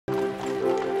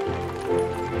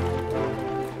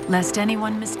Lest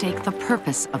anyone mistake the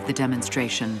purpose of the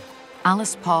demonstration,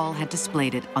 Alice Paul had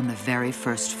displayed it on the very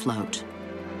first float.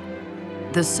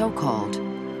 The so-called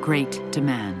Great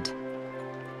Demand.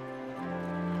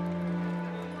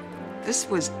 This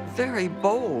was very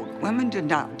bold. Women did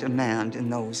not demand in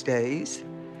those days.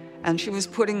 And she was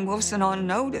putting Wilson on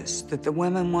notice that the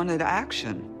women wanted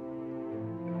action.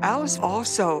 Alice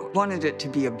also wanted it to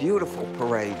be a beautiful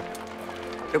parade.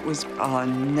 It was a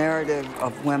narrative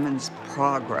of women's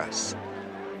progress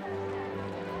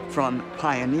from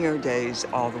pioneer days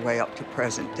all the way up to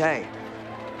present day.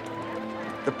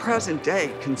 The present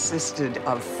day consisted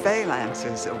of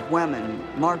phalanxes of women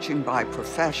marching by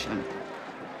profession.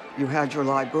 You had your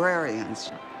librarians,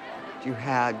 you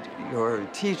had your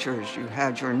teachers, you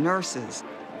had your nurses.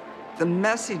 The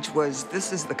message was,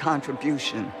 this is the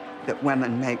contribution that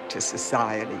women make to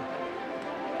society.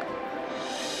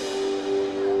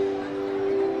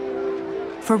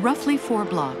 For roughly 4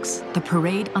 blocks, the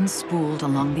parade unspooled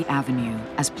along the avenue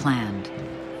as planned.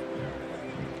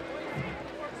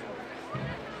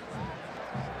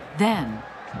 Then,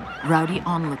 rowdy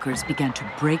onlookers began to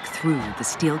break through the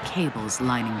steel cables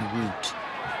lining the route.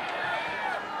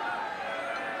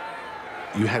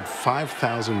 You had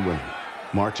 5,000 women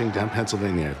marching down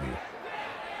Pennsylvania Avenue,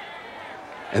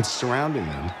 and surrounding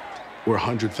them were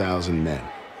 100,000 men,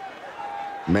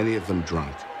 many of them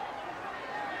drunk.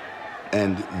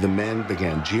 And the men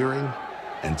began jeering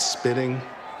and spitting.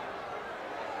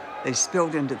 They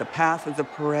spilled into the path of the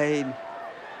parade.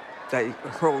 They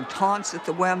hurled taunts at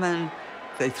the women.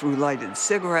 They threw lighted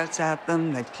cigarettes at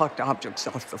them. They plucked objects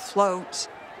off the floats.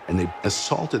 And they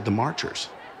assaulted the marchers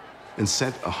and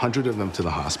sent 100 of them to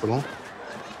the hospital.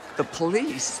 The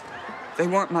police, they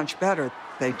weren't much better.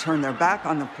 They turned their back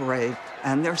on the parade,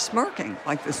 and they're smirking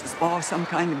like this is all some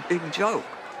kind of big joke.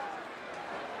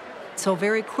 So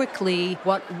very quickly,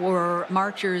 what were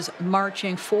marchers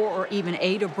marching 4 or even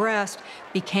 8 abreast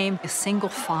became a single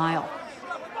file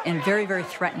in a very, very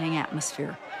threatening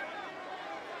atmosphere.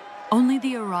 Only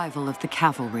the arrival of the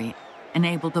cavalry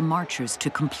enabled the marchers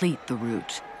to complete the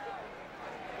route.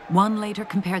 One later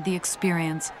compared the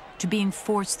experience to being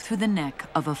forced through the neck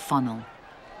of a funnel.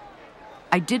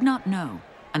 I did not know,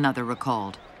 another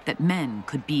recalled, that men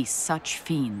could be such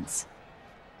fiends.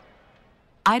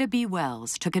 Ida B.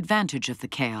 Wells took advantage of the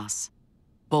chaos,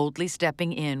 boldly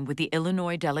stepping in with the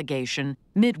Illinois delegation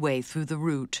midway through the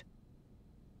route.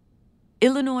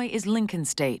 "Illinois is Lincoln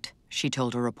State," she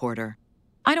told a reporter.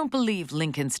 "I don't believe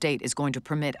Lincoln State is going to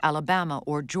permit Alabama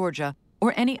or Georgia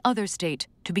or any other state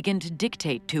to begin to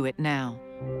dictate to it now."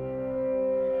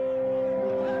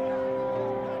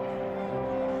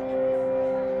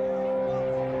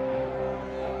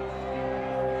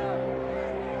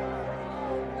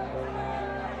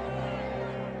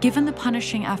 Given the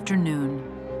punishing afternoon,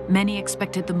 many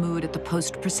expected the mood at the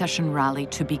post-procession rally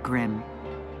to be grim.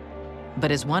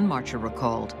 But as one marcher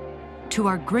recalled, to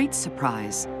our great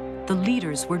surprise, the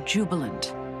leaders were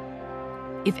jubilant.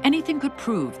 If anything could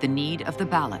prove the need of the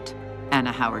ballot,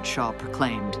 Anna Howard Shaw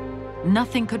proclaimed,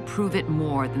 nothing could prove it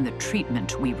more than the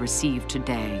treatment we receive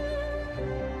today.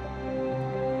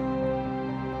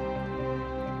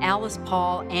 Alice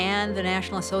Paul and the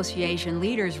National Association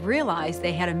leaders realized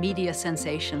they had a media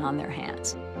sensation on their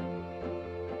hands.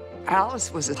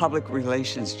 Alice was a public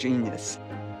relations genius.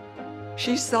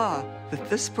 She saw that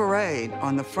this parade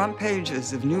on the front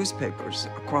pages of newspapers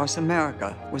across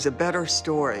America was a better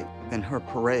story than her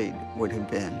parade would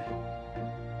have been.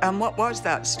 And what was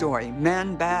that story?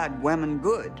 Men bad, women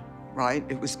good, right?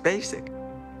 It was basic.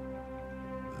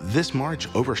 This march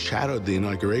overshadowed the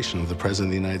inauguration of the President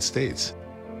of the United States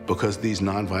because these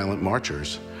nonviolent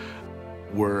marchers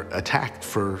were attacked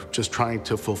for just trying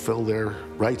to fulfill their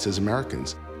rights as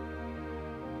Americans.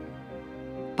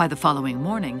 By the following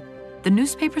morning, the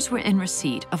newspapers were in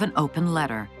receipt of an open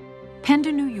letter, penned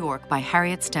in New York by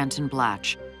Harriet Stanton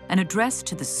Blatch, and addressed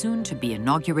to the soon-to-be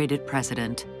inaugurated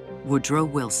president, Woodrow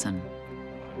Wilson.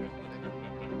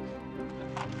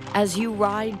 As you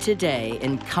ride today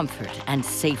in comfort and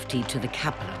safety to the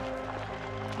Capitol,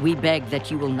 we beg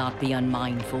that you will not be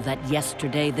unmindful that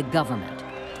yesterday the government,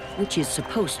 which is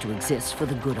supposed to exist for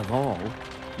the good of all,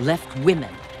 left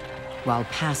women while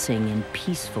passing in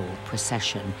peaceful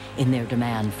procession in their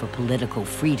demand for political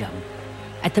freedom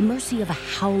at the mercy of a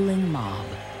howling mob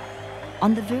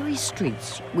on the very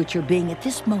streets which are being at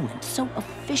this moment so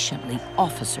efficiently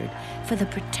officered for the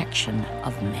protection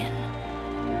of men.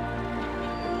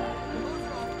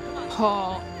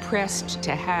 Paul pressed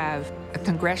to have a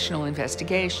congressional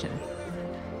investigation,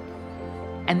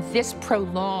 and this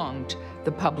prolonged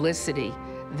the publicity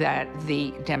that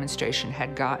the demonstration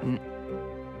had gotten.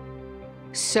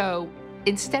 So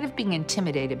Instead of being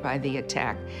intimidated by the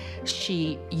attack,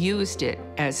 she used it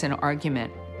as an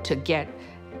argument to get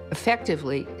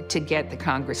the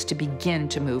Congress to begin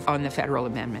to move on the federal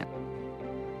amendment.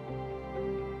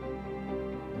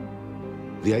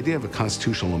 The idea of a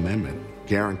constitutional amendment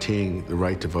guaranteeing the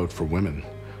right to vote for women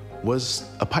was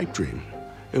a pipe dream.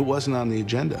 It wasn't on the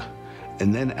agenda.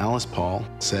 And then Alice Paul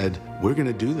said, we're going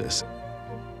to do this.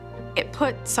 It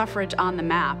put suffrage on the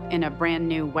map in a brand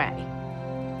new way.